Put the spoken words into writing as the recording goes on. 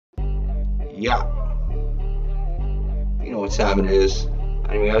Yeah, you know what time it is. I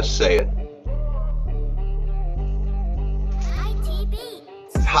don't even gotta say it.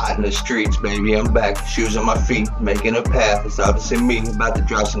 Hot in the streets, baby, I'm back. Shoes on my feet, making a path. It's obviously me, about to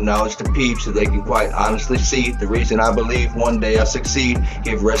drop some knowledge to peeps so they can quite honestly see the reason I believe one day I'll succeed.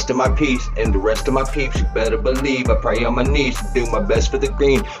 Give rest to my peace and the rest of my peeps. You better believe I pray on my knees to do my best for the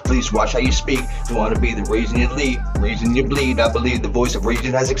green. Please watch how you speak. You want to be the reason you lead, reason you bleed. I believe the voice of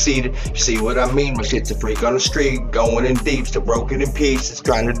reason has succeeded. You see what I mean? My shit's a freak on the street, going in deep, still broken in pieces,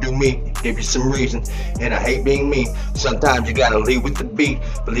 trying to do me, give you some reason. And I hate being mean. Sometimes you gotta lead with the beat.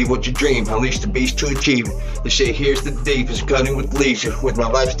 Believe what you dream, unleash the beast to achieve. The shit here's the deepest, cutting with leisure, with my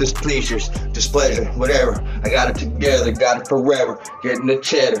life's displeasure, whatever. I got it together, got it forever. Getting the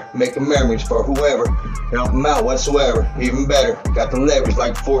cheddar, making memories for whoever. Help them out whatsoever, even better. Got the leverage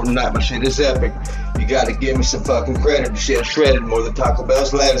like Fortnite, my shit is epic. You gotta give me some fucking credit. The shit is shredded, more than Taco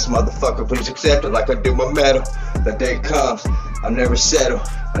Bell's lettuce. Motherfucker, please accept it like I do my medal. The day comes, I never settle.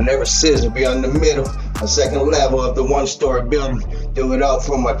 I never sizzle beyond the middle. A second level of the one-story building. Do it all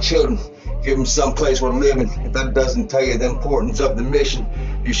for my children. Give them some place we're living. If that doesn't tell you the importance of the mission,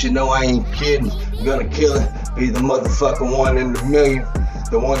 you should know I ain't kidding. I'm gonna kill it. Be the motherfucking one in the million.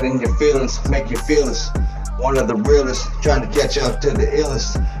 The one in your feelings, make you feel us. One of the realest, trying to catch up to the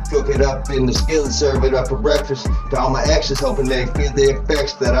illest. Cook it up in the skillet, serve it up for breakfast. To all my exes, hoping they feel the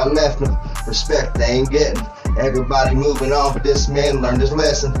effects that I left them. Respect they ain't getting. Everybody moving on, but this man learned his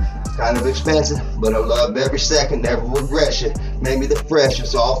lesson. Kind of expensive, but I love every second, never regret shit. Made me the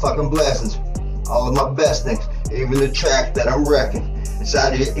freshest, all fucking blessings. All of my best things, even the track that I'm wrecking.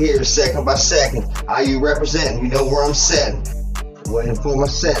 Inside of your ears, second by second. How you representing, you know where I'm sitting. Waiting for my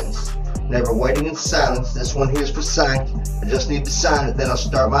sentence. Never waiting in silence, this one here's for sign. I just need to sign it, then I'll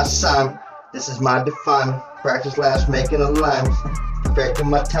start my assignment. This is my definement. Practice laughs, making alignments. Perfecting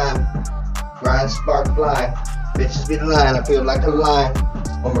my time. Grind, spark, flying. Bitches be lying, I feel like a lion.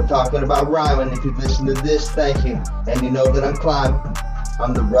 When we're talking about rhyming, if you've listened to this, thank you. And you know that I'm climbing.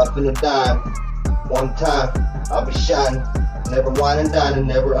 I'm the rough and the dime. One time, I'll be shining. Never wine and dining,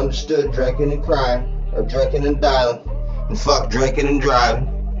 never understood drinking and crying. Or drinking and dialing. And fuck drinking and driving.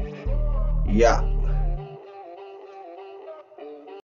 Yeah.